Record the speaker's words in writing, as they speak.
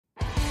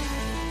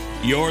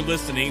You're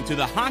listening to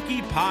the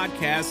Hockey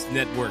Podcast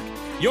Network,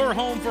 your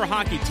home for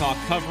hockey talk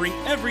covering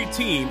every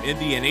team in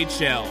the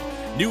NHL.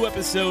 New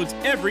episodes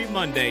every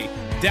Monday.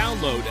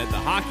 Download at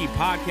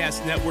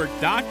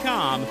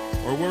thehockeypodcastnetwork.com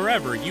or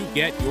wherever you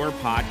get your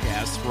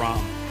podcasts from.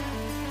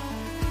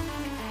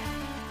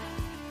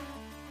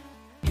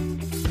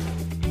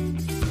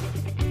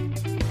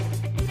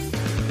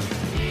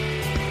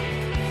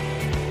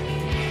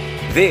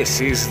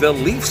 This is the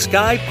Leafs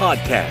Guy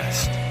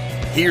Podcast.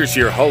 Here's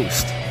your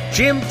host,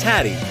 Jim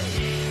Taddy.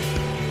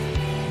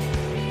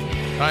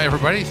 Hi,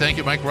 everybody. Thank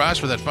you, Mike Ross,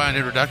 for that fine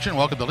introduction.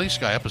 Welcome to Leafs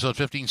Guy, Episode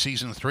 15,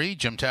 Season 3.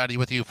 Jim Taddy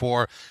with you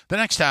for the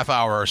next half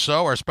hour or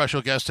so. Our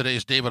special guest today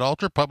is David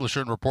Alter,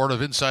 publisher and reporter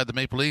of Inside the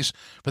Maple Leafs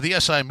for the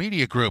SI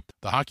Media Group.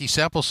 The hockey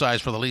sample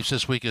size for the Leafs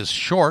this week is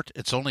short.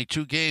 It's only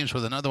 2 games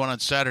with another one on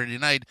Saturday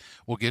night.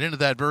 We'll get into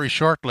that very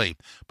shortly.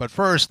 But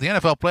first, the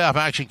NFL playoff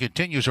action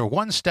continues. We're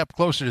one step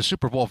closer to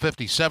Super Bowl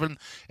 57.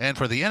 And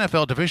for the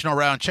NFL divisional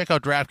round, check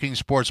out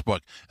DraftKings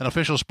Sportsbook, an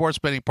official sports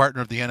betting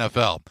partner of the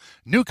NFL.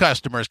 New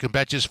customers can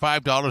bet just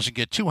 $5 and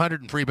get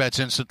 200 in free bets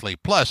instantly.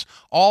 Plus,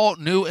 all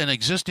new and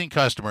existing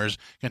customers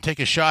can take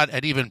a shot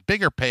at even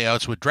bigger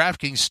payouts with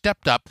DraftKings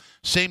stepped-up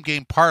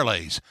same-game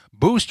parlays.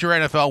 Boost your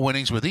NFL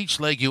winnings with each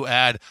leg you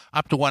add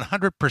up to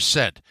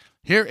 100%.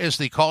 Here is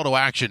the call to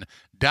action.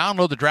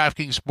 Download the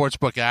DraftKings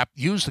Sportsbook app.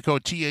 Use the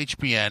code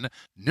THPN.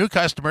 New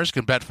customers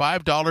can bet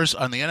 $5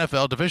 on the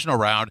NFL divisional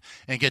round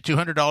and get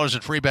 $200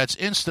 in free bets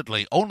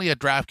instantly, only at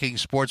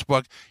DraftKings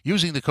Sportsbook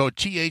using the code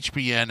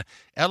THPN.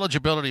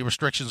 Eligibility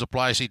restrictions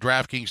apply. See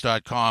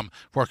DraftKings.com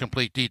for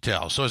complete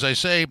details. So as I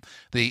say,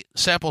 the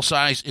sample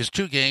size is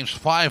 2 games,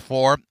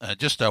 5-4.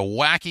 Just a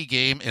wacky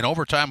game in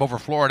overtime over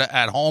Florida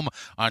at home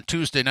on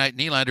Tuesday night.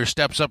 Nylander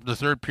steps up in the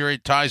third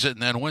period, ties it,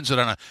 and then wins it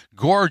on a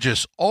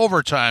gorgeous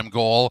overtime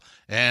goal.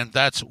 And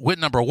that's win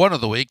number 1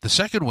 of the week. The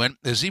second win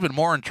is even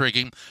more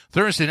intriguing.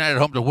 Thursday night at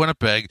home to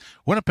Winnipeg.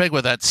 Winnipeg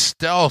with that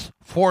stealth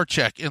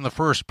forecheck in the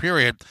first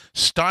period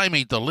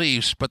stymied the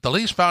Leafs, but the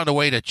Leafs found a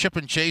way to chip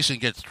and chase and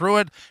get through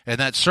it, and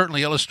that's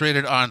certainly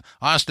illustrated on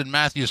Austin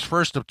Matthews'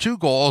 first of 2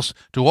 goals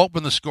to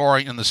open the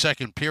scoring in the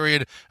second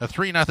period. A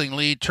 3-0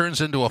 lead turns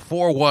into a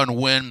 4-1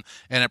 win,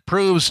 and it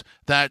proves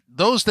that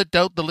those that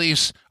doubt the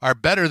Leafs are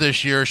better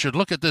this year should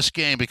look at this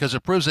game because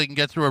it proves they can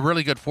get through a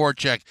really good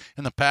forecheck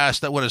in the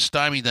past that would have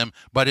stymied them,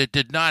 but it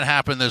did not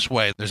happen this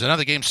way. There's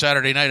another game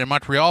Saturday night in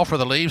Montreal for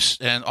the Leafs,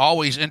 and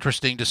always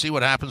interesting to see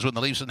what happens when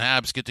the Leafs and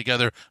Habs get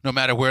together, no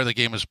matter where the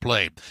game is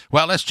played.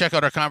 Well, let's check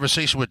out our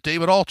conversation with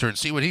David Alter and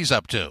see what he's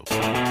up to.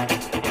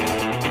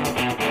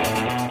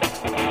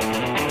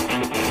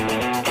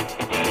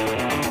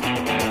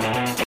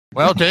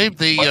 Well, Dave,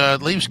 the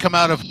Leafs come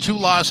out of 2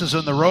 losses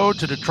on the road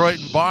to Detroit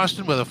and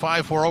Boston with a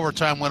 5-4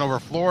 overtime win over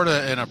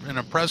Florida and an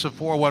impressive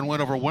 4-1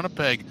 win over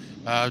Winnipeg.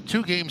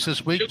 2 games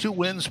this week, 2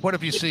 wins. What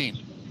have you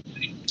seen?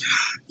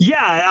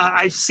 Yeah,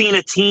 I've seen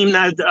a team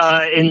that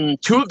in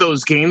 2 of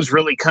those games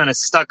really kind of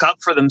stuck up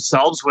for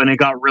themselves when it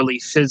got really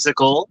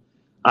physical.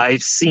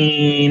 I've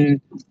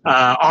seen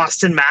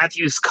Austin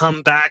Matthews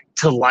come back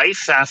to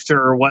life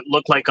after what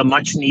looked like a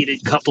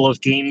much-needed couple of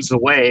games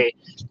away.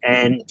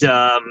 And,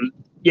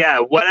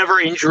 whatever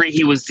injury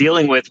he was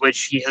dealing with,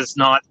 which he has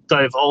not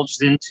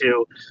divulged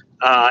into,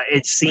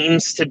 it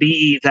seems to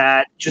be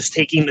that just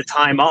taking the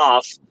time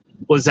off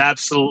was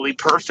absolutely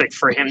perfect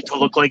for him to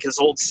look like his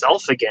old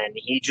self again.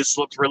 He just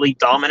looked really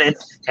dominant,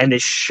 and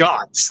his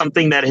shot,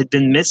 something that had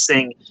been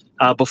missing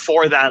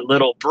before that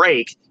little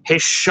break,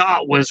 his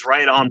shot was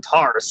right on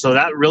par. So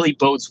that really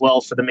bodes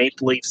well for the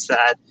Maple Leafs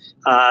that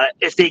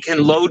if they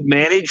can load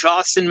manage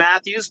Austin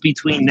Matthews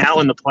between now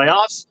and the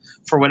playoffs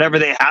for whatever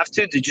they have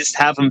to just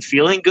have him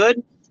feeling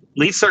good,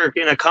 Leafs are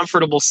in a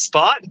comfortable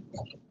spot.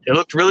 They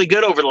looked really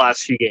good over the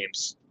last few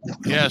games.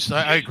 Yes,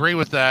 I agree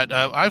with that.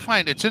 I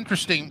find it's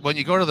interesting when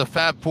you go to the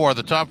Fab Four,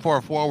 the top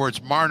 4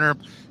 forwards, Marner,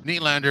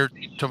 Nylander,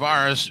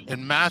 Tavares,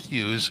 and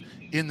Matthews,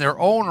 in their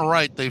own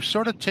right, they've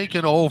sort of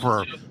taken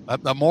over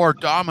a more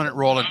dominant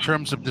role in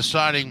terms of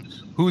deciding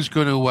who's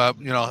going to,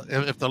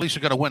 if the Leafs are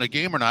going to win a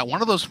game or not.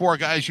 One of those 4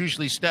 guys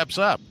usually steps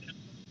up.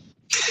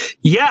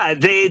 Yeah,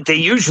 they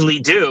usually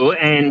do.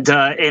 And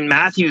in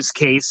Matthews'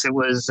 case, it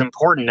was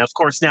important. Of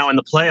course, now in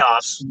the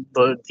playoffs,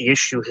 the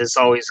issue has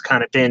always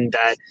kind of been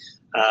that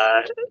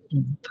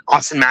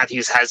Austin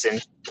Matthews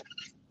hasn't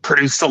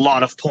produced a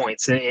lot of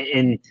points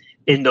in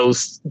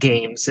those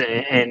games,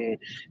 and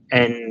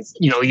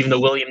even though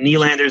William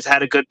Nylander's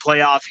had a good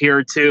playoff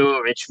here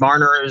too, Mitch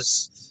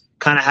Marner's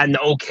kind of had an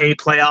okay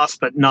playoffs,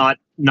 but not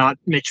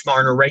Mitch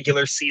Marner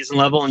regular season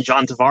level, and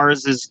John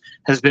Tavares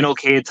has been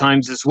okay at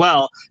times as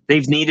well.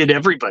 They've needed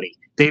everybody.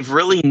 They've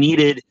really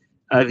needed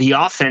the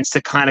offense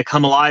to kind of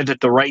come alive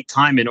at the right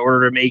time in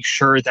order to make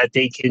sure that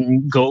they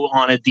can go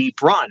on a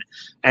deep run.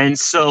 And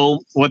so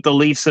what the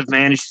Leafs have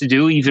managed to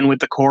do, even with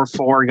the core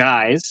 4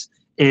 guys,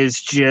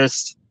 is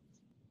just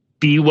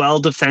be well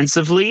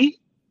defensively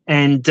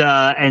and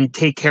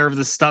take care of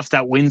the stuff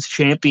that wins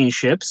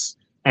championships.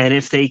 And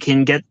if they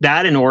can get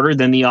that in order,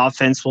 then the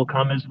offense will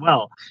come as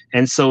well.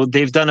 And so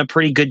they've done a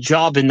pretty good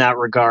job in that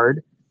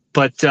regard.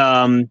 But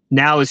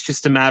now it's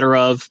just a matter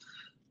of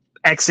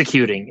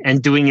executing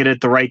and doing it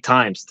at the right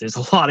times. There's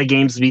a lot of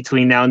games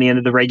between now and the end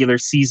of the regular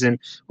season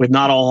with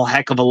not a whole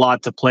heck of a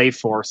lot to play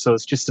for. So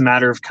it's just a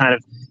matter of kind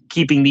of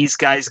keeping these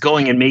guys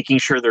going and making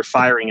sure they're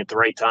firing at the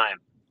right time.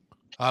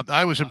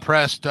 I was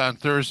impressed on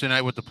Thursday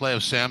night with the play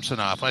of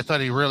Samsonov. I thought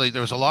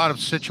there was a lot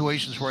of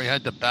situations where he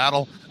had to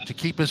battle to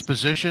keep his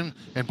position,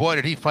 and boy,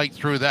 did he fight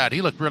through that.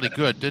 He looked really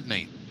good, didn't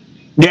he?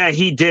 Yeah,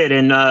 he did.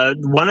 And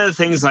one of the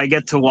things I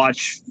get to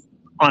watch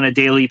on a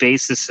daily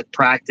basis at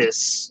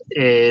practice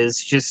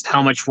is just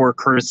how much work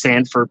Curtis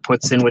Sanford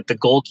puts in with the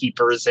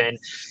goalkeepers. And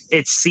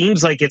it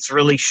seems like it's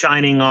really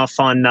shining off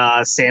on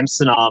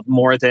Samsonov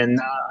more than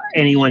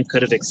anyone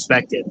could have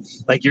expected.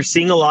 Like, you're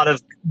seeing a lot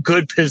of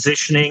good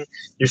positioning.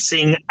 You're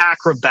seeing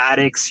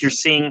acrobatics. You're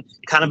seeing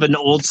kind of an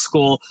old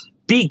school,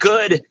 be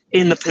good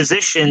in the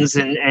positions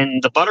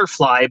and the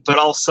butterfly, but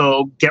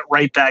also get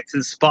right back to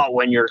the spot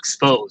when you're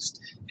exposed.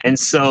 And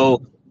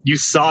so you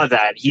saw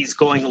that he's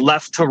going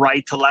left to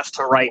right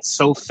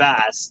so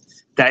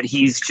fast that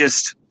he's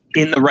just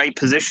in the right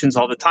positions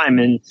all the time.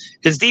 And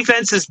his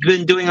defense has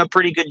been doing a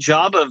pretty good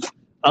job of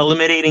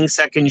eliminating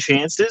second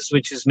chances,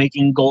 which is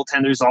making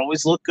goaltenders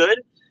always look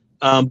good.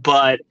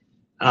 But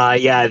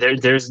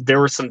there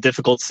were some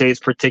difficult saves,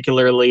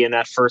 particularly in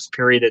that first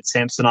period that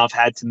Samsonov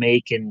had to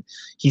make. And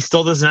he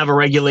still doesn't have a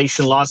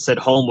regulation loss at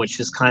home, which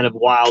is kind of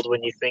wild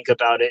when you think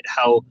about it,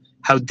 how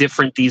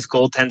different these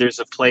goaltenders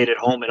have played at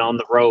home and on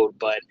the road.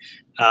 But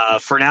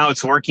for now,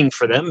 it's working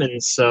for them.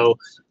 And so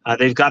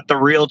they've got the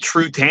real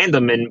true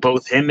tandem in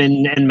both him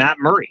and Matt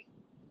Murray.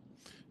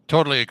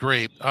 Totally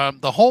agree.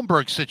 The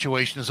Holmberg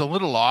situation is a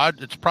little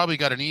odd. It's probably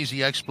got an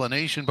easy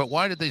explanation, but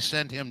why did they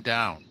send him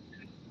down?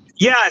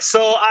 Yeah,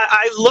 so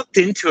I looked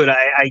into it.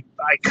 I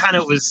kind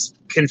of was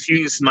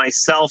confused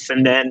myself.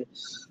 And then,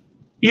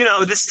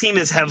 this team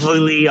is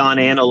heavily on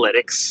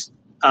analytics.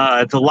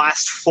 The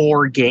last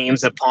 4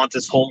 games that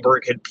Pontus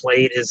Holmberg had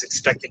played, his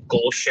expected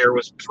goal share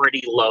was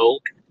pretty low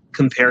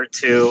compared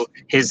to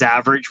his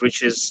average,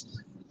 which is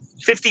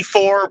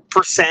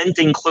 54%,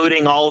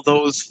 including all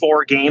those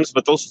 4 games.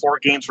 But those 4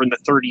 games were in the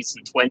 30s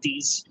and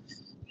 20s.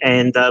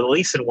 And the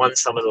Leafs had won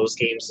some of those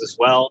games as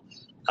well.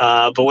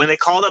 But when they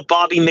called up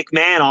Bobby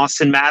McMahon,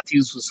 Austin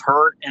Matthews was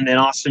hurt. And then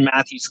Austin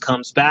Matthews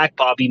comes back.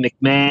 Bobby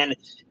McMahon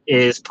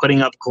is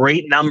putting up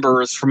great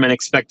numbers from an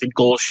expected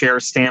goal share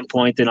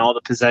standpoint and all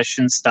the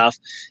possession stuff,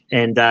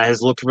 and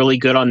has looked really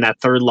good on that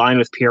third line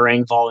with Pierre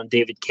Engvall and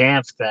David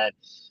Kampf. That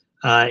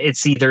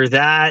it's either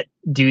that,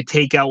 do you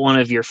take out one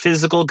of your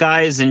physical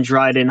guys and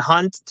Dryden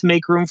Hunt to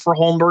make room for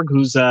Holmberg,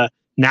 who's a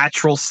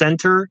natural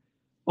center,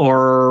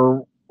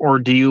 or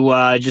do you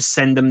just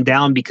send him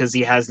down because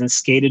he hasn't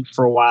skated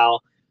for a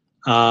while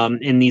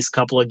in these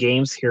couple of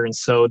games here? And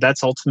so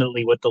that's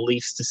ultimately what the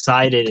Leafs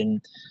decided. And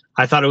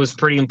I thought it was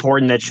pretty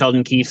important that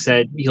Sheldon Keefe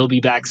said he'll be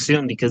back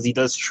soon, because he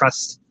does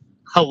trust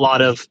a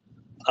lot of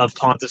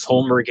Pontus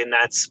Holmberg in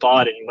that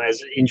spot. And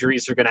as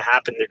injuries are going to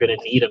happen, they're going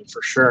to need him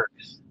for sure.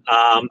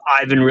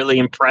 I've been really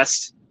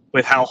impressed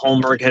with how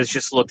Holmberg has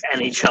just looked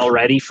NHL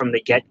ready from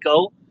the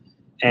get-go.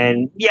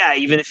 And yeah,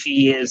 even if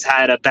he has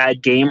had a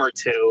bad game or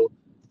two,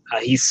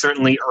 he's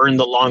certainly earned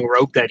the long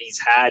rope that he's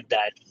had.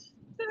 That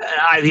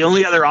the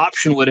only other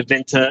option would have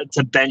been to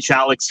bench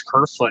Alex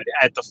Kerfoot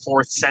at the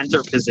 4th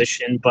center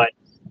position, but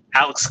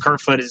Alex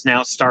Kerfoot is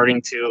now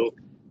starting to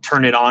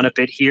turn it on a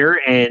bit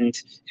here, and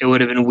it would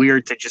have been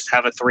weird to just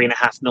have a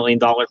 $3.5 million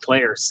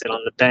player sit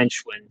on the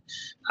bench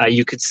when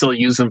you could still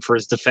use him for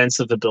his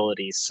defensive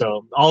abilities.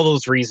 So all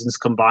those reasons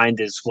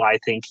combined is why I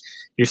think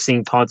you're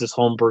seeing Pontus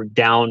Holmberg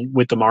down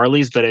with the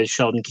Marlies. But as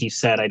Sheldon Keefe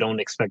said, I don't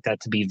expect that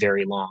to be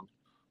very long.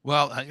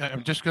 Well,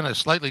 I'm just going to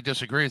slightly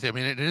disagree with you. I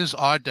mean, it is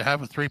odd to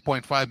have a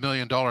 $3.5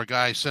 million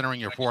guy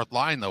centering your 4th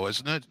line, though,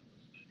 isn't it?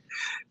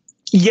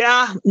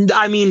 Yeah,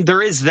 I mean,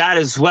 there is that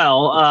as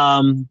well.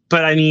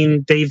 But I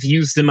mean, they've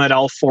used him at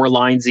all 4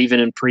 lines,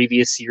 even in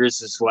previous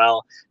years as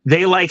well.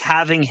 They like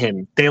having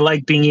him. They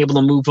like being able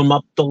to move him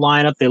up the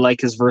lineup. They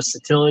like his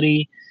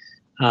versatility.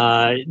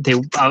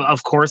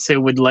 Of course, they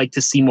would like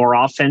to see more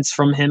offense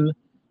from him.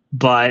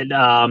 But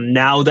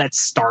now that's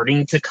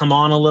starting to come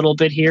on a little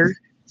bit here.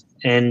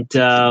 And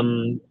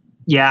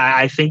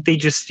I think they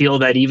just feel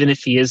that even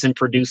if he isn't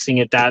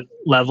producing at that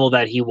level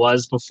that he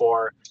was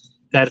before,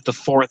 that the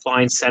 4th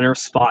line center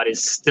spot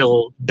is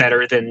still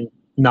better than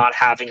not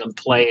having him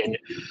play. And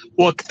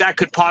what that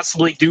could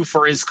possibly do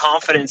for his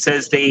confidence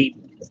as they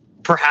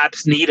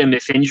perhaps need him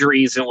if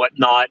injuries and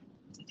whatnot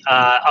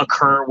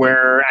occur,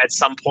 where at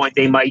some point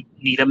they might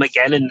need him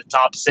again in the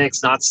top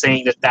 6. Not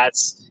saying that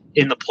that's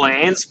in the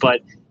plans,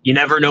 but you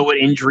never know what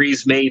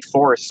injuries may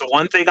force. So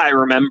one thing I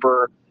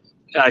remember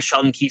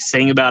Sheldon Keefe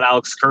saying about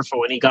Alex Kerfoot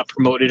when he got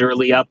promoted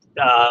early up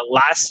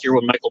last year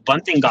when Michael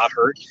Bunting got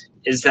hurt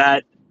is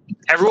that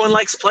everyone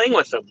likes playing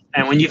with him.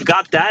 And when you've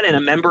got that and a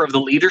member of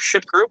the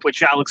leadership group,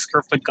 which Alex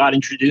Kerfoot got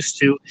introduced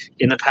to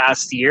in the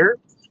past year,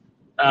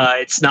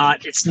 it's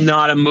not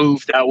a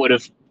move that would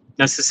have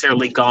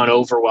necessarily gone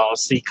over well.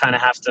 So you kind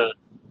of have to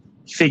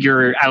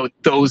figure out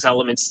those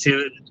elements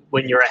too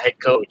when you're a head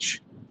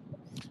coach.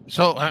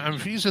 So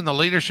if he's in the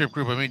leadership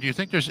group, I mean, do you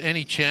think there's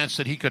any chance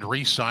that he could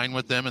re-sign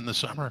with them in the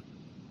summer?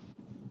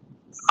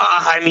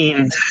 I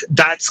mean,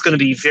 that's going to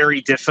be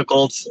very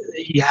difficult.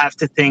 You have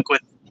to think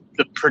with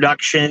the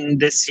production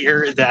this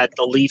year that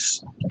the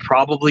Leafs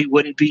probably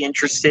wouldn't be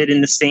interested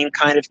in the same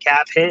kind of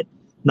cap hit.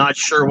 Not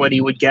sure what he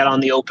would get on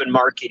the open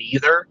market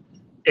either.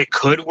 It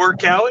could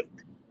work out,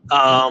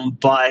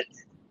 but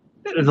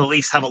the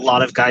Leafs have a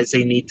lot of guys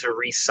they need to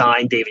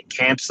re-sign. David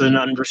Kamp's an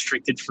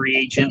unrestricted free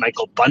agent.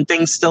 Michael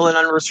Bunting's still an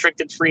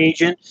unrestricted free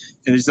agent.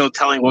 And there's no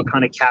telling what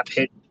kind of cap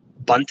hit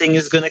Bunting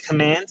is going to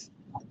command.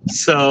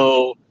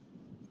 So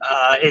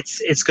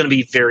it's going to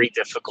be very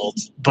difficult.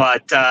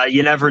 But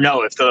you never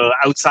know. If the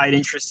outside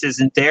interest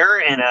isn't there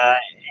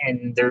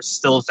and there's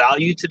still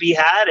value to be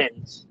had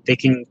and they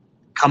can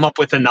come up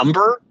with a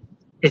number,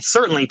 it's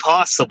certainly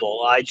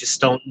possible. I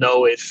just don't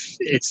know if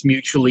it's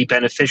mutually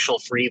beneficial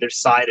for either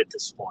side at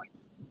this point.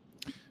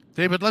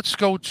 David, let's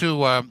go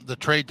to the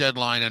trade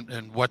deadline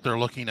and what they're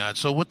looking at.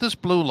 So with this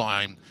blue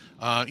line,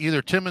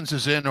 either Timmins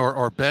is in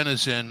or Ben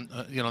is in.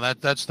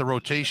 That's the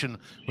rotation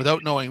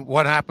without knowing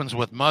what happens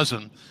with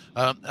Muzzin.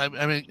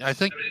 I mean, I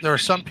think there are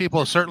some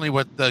people, certainly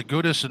with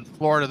Gudas in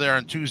Florida there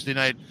on Tuesday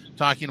night,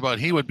 talking about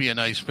he would be a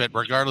nice fit,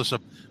 regardless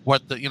of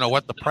what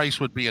the price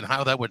would be and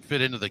how that would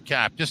fit into the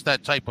cap. Just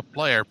that type of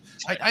player.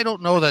 I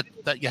don't know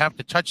that you have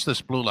to touch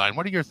this blue line.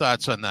 What are your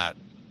thoughts on that?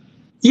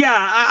 Yeah,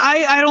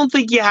 I don't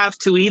think you have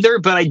to either,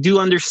 but I do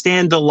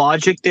understand the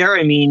logic there.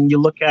 I mean, you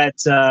look at,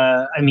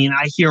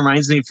 he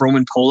reminds me of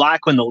Roman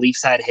Polak when the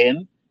Leafs had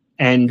him,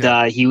 and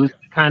he was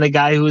the kind of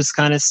guy who was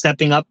kind of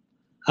stepping up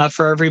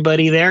for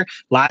everybody there.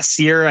 Last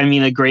year, I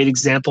mean, a great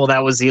example,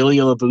 that was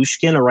Ilya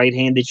Lyubushkin, a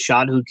right-handed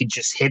shot who could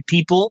just hit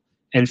people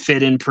and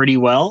fit in pretty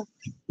well.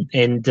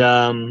 And,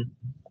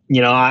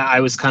 I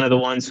was kind of the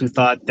ones who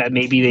thought that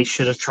maybe they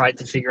should have tried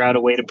to figure out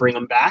a way to bring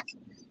him back.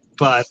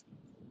 But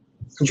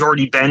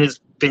Jordy Ben has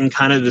been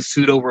kind of the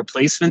pseudo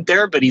replacement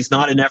there, but he's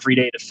not an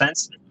everyday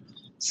defenseman.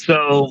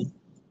 So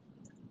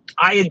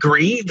I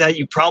agree that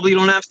you probably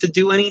don't have to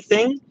do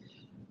anything,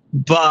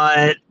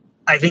 but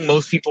I think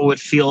most people would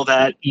feel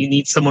that you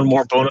need someone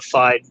more bona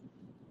fide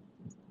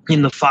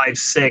in the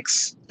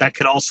 5-6 that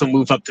could also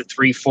move up to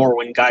 3-4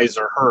 when guys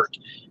are hurt.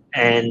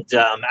 And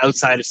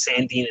outside of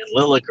Sandin and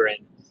Liljegren,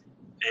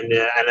 and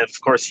of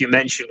course you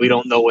mentioned we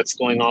don't know what's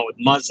going on with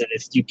Muzzin.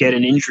 If you get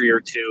an injury or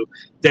two,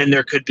 then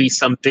there could be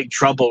some big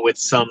trouble with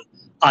some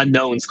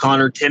unknowns.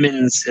 Connor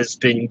Timmins has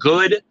been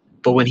good,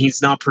 but when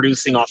he's not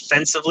producing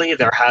offensively,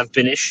 there have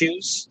been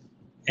issues.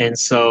 And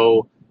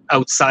so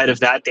outside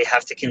of that, they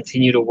have to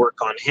continue to work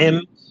on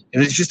him.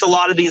 And there's just a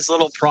lot of these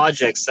little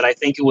projects that I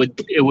think it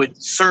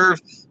would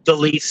serve the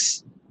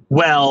Leafs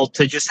well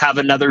to just have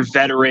another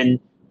veteran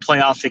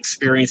playoff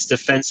experienced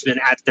defenseman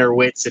at their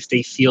wits if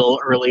they feel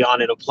early on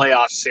in a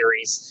playoff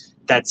series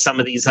that some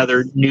of these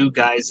other new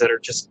guys that are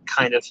just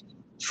kind of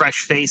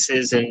fresh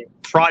faces and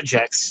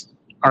projects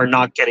are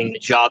not getting the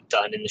job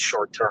done in the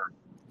short term.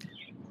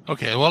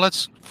 Okay, well,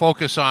 let's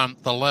focus on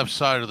the left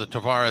side of the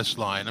Tavares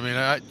line. I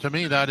mean, to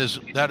me, that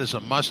is a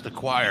must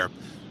acquire.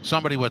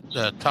 Somebody with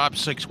top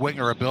 6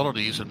 winger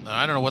abilities, and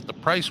I don't know what the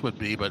price would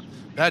be, but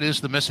that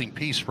is the missing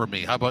piece for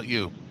me. How about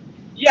you?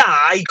 Yeah,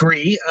 I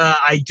agree.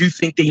 I do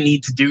think they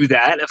need to do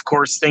that. Of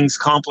course, things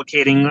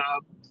complicating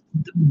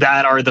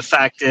that are the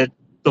fact that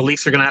the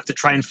Leafs are going to have to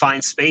try and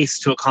find space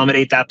to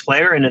accommodate that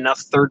player and enough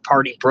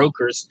third-party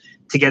brokers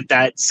to get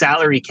that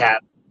salary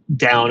cap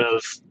down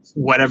of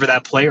whatever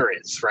that player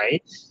is,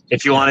 right?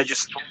 If you want to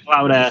just throw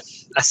out a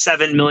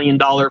 $7 million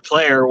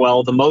player,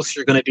 well, the most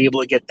you're going to be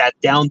able to get that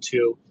down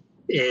to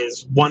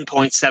is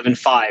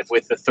 1.75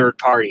 with the third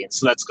party. And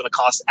so that's going to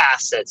cost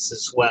assets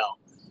as well.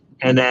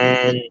 And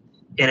then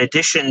in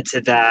addition to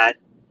that,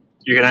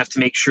 you're going to have to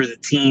make sure the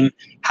team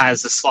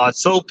has the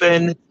slots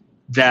open,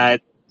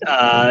 that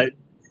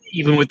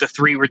even with the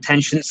 3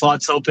 retention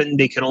slots open,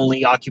 they can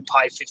only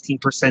occupy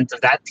 15% of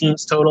that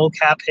team's total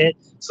cap hit.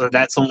 So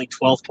that's only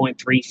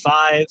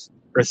 12.35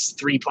 or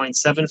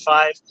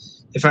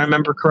 3.75, if I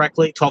remember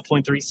correctly,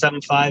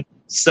 12.375.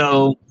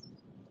 So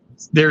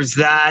there's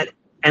that.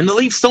 And the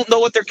Leafs don't know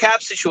what their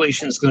cap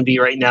situation is going to be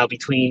right now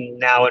between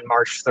now and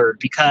March 3rd,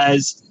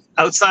 because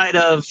outside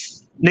of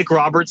Nick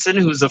Robertson,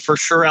 who's a for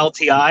sure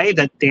LTI,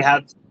 that they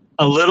have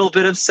a little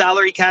bit of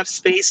salary cap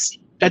space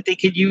that they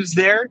could use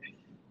there.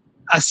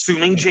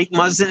 Assuming Jake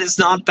Muzzin is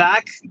not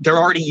back, they're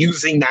already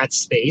using that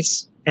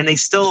space, and they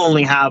still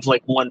only have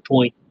like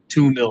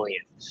 1.2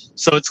 million.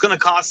 So it's going to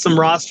cost some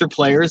roster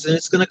players, and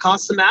it's going to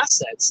cost some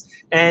assets.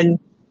 And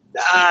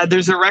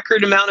there's a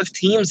record amount of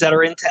teams that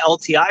are into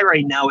LTI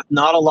right now with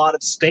not a lot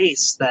of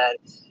space, that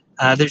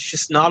there's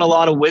just not a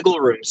lot of wiggle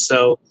room.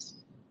 So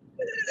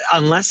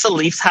unless the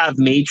Leafs have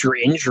major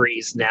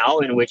injuries now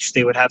in which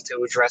they would have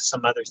to address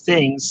some other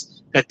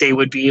things that they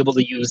would be able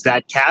to use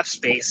that cap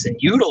space and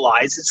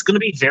utilize, it's going to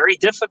be very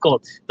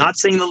difficult. Not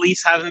saying the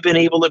Leafs haven't been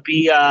able to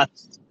be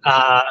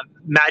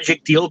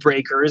magic deal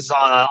breakers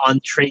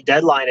on trade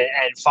deadline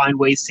and find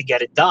ways to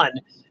get it done.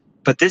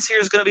 But this year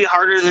is going to be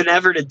harder than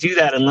ever to do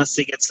that unless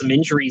they get some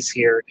injuries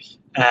here.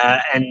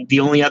 And the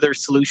only other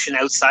solution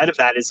outside of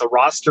that is a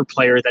roster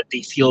player that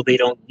they feel they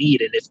don't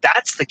need. And if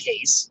that's the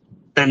case,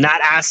 then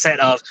that asset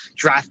of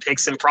draft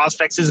picks and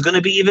prospects is going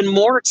to be even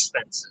more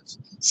expensive.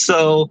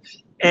 So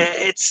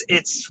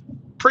it's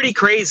pretty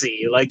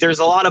crazy. Like, there's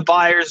a lot of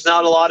buyers,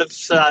 not a lot of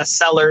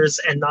sellers,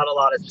 and not a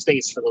lot of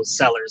space for those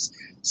sellers.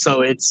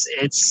 So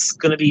it's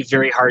going to be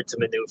very hard to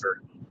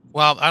maneuver.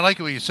 Well, I like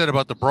what you said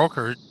about the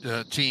broker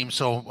team,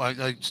 so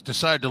I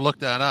decided to look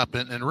that up.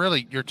 And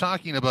really, you're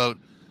talking about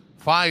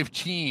 5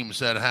 teams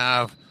that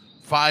have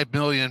 $5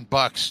 million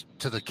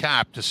to the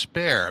cap to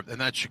spare,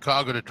 and that's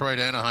Chicago, Detroit,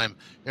 Anaheim,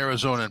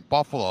 Arizona, and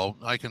Buffalo.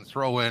 I can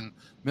throw in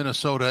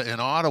Minnesota and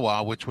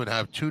Ottawa, which would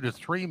have $2 to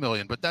 $3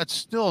 million, but that's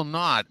still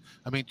not.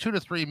 I mean, $2 to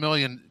 $3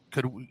 million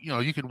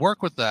you could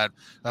work with that,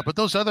 but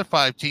those other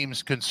 5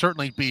 teams can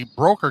certainly be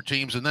broker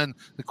teams. And then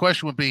the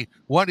question would be,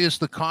 what is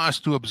the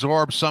cost to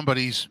absorb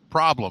somebody's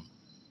problem?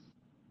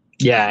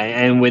 Yeah,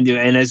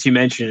 and as you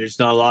mentioned, there's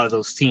not a lot of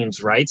those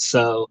teams, right?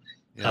 So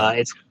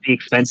it's going to be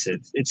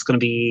expensive. It's going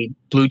to be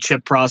blue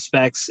chip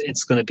prospects.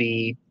 It's going to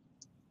be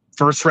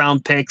first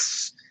round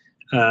picks.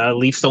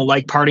 Leafs don't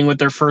like parting with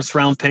their first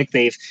round pick.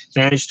 They've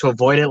managed to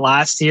avoid it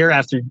last year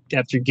after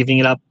giving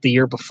it up the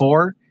year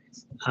before.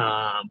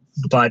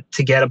 But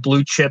to get a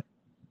blue chip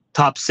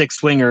top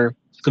 6 winger,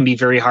 it's going to be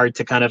very hard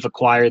to kind of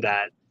acquire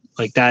that.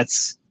 Like,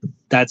 that's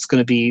going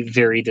to be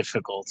very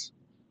difficult.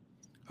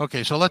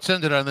 Okay, so let's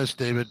end it on this,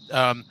 David.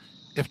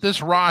 If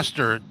this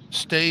roster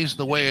stays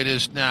the way it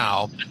is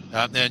now,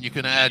 and you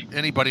can add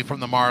anybody from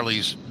the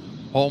Marlies,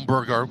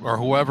 Holmberg or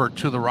whoever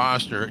to the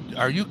roster,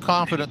 are you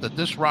confident that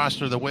this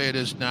roster, the way it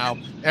is now,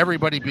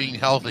 everybody being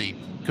healthy,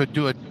 could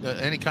do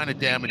any kind of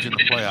damage in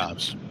the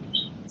playoffs?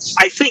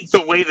 I think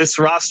the way this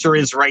roster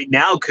is right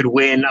now could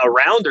win a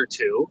round or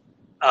two,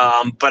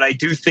 but I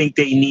do think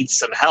they need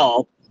some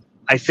help.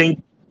 I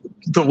think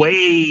the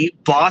way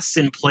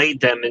Boston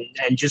played them,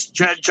 and just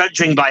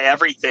judging by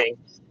everything,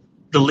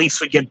 the Leafs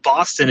would get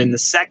Boston in the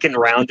second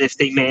round if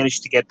they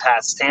managed to get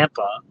past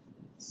Tampa.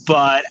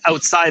 But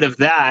outside of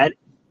that,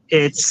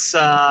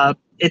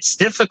 it's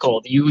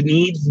difficult. You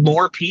need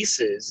more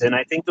pieces, and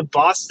I think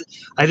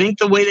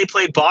the way they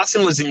played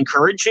Boston was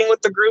encouraging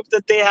with the group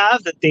that they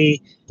have. That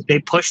they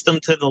pushed them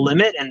to the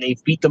limit, and they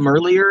beat them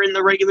earlier in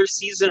the regular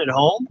season at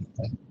home.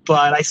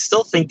 But I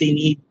still think they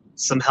need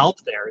some help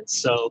there, and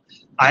so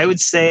I would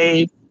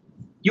say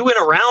you win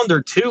a round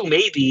or two,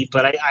 maybe,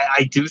 but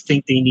I do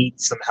think they need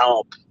some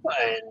help.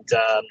 And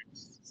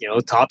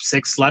top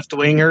 6 left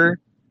winger,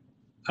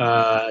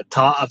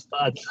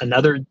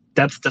 another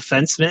depth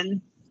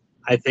defenseman.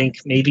 I think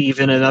maybe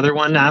even another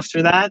one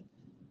after that.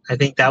 I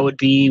think that would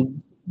be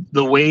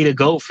the way to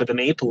go for the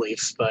Maple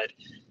Leafs. But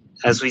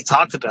as we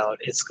talked about,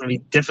 it's going to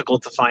be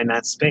difficult to find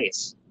that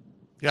space.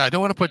 Yeah, I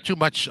don't want to put too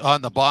much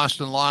on the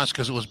Boston loss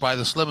because it was by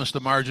the slimmest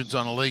of margins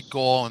on a late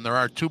goal, and there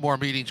are 2 more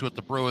meetings with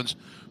the Bruins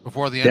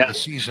before the end of the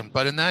season.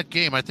 But in that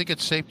game, I think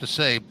it's safe to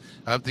say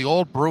the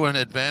old Bruin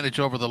advantage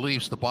over the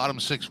Leafs, the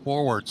bottom 6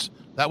 forwards,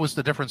 that was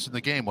the difference in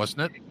the game,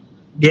 wasn't it?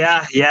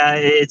 Yeah,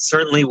 it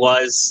certainly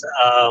was.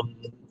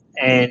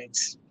 And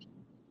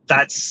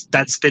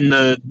that's been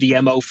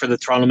the MO for the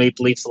Toronto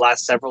Maple Leafs the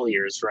last several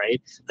years,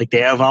 right? Like,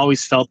 they have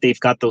always felt they've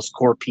got those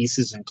core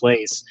pieces in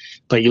place.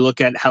 But you look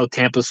at how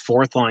Tampa's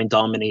fourth line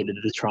dominated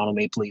the Toronto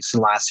Maple Leafs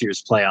in last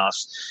year's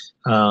playoffs.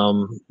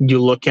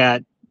 You look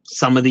at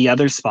some of the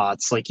other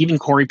spots, like even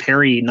Corey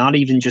Perry, not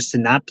even just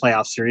in that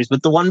playoff series,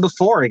 but the one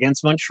before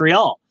against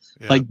Montreal.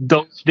 Yeah. Like,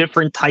 those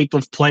different type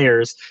of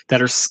players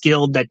that are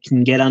skilled, that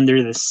can get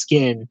under the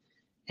skin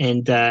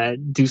and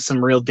do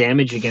some real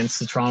damage against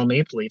the Toronto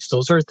Maple Leafs.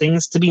 Those are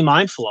things to be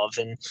mindful of.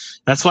 And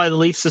that's why the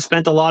Leafs have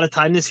spent a lot of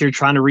time this year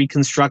trying to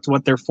reconstruct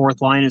what their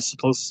fourth line is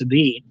supposed to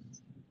be.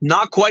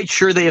 Not quite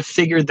sure they have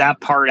figured that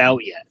part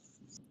out yet.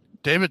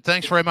 David,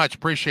 thanks very much.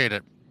 Appreciate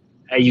it.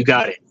 Hey, you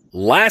got it.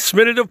 Last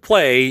minute of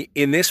play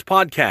in this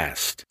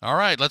podcast. All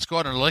right, let's go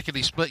on a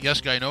lickety-split yes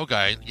guy, no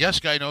guy. Yes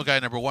guy, no guy,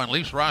 number 1.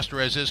 Leafs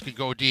roster as is could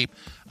go deep.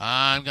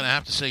 I'm going to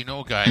have to say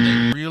no guy.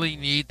 They really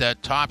need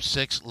that top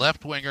 6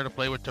 left winger to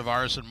play with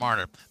Tavares and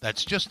Marner.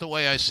 That's just the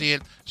way I see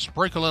it.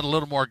 Sprinkle in a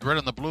little more grit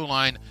on the blue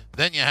line,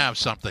 then you have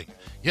something.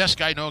 Yes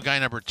guy, no guy,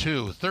 number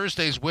 2.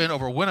 Thursday's win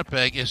over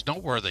Winnipeg is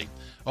noteworthy.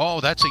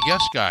 Oh, that's a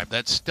yes guy.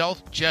 That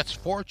Stealth Jets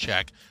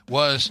forecheck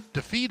was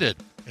defeated.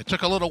 It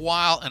took a little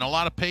while and a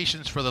lot of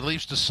patience for the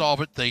Leafs to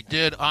solve it. They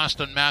did.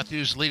 Auston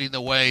Matthews leading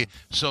the way.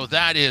 So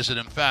that is an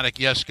emphatic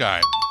yes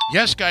guy.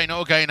 Yes guy,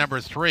 no guy,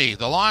 number 3.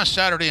 The loss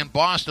Saturday in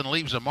Boston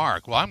leaves a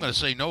mark. Well, I'm going to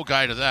say no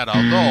guy to that,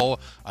 although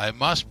I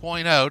must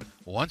point out,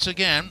 once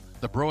again,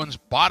 the Bruins'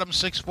 bottom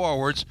 6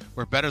 forwards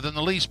were better than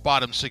the Leafs'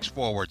 bottom 6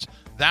 forwards.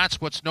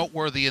 That's what's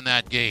noteworthy in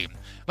that game.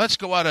 Let's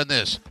go out on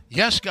this.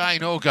 Yes guy,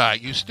 no guy.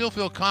 You still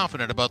feel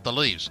confident about the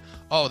Leafs.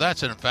 Oh,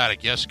 that's an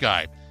emphatic yes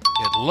guy.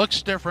 It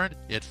looks different.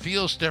 It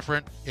feels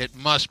different. It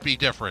must be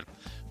different.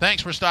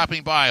 Thanks for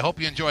stopping by. Hope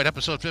you enjoyed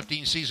episode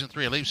 15, season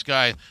 3 of Leafs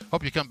Guy.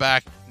 Hope you come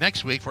back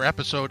next week for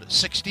episode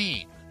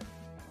 16.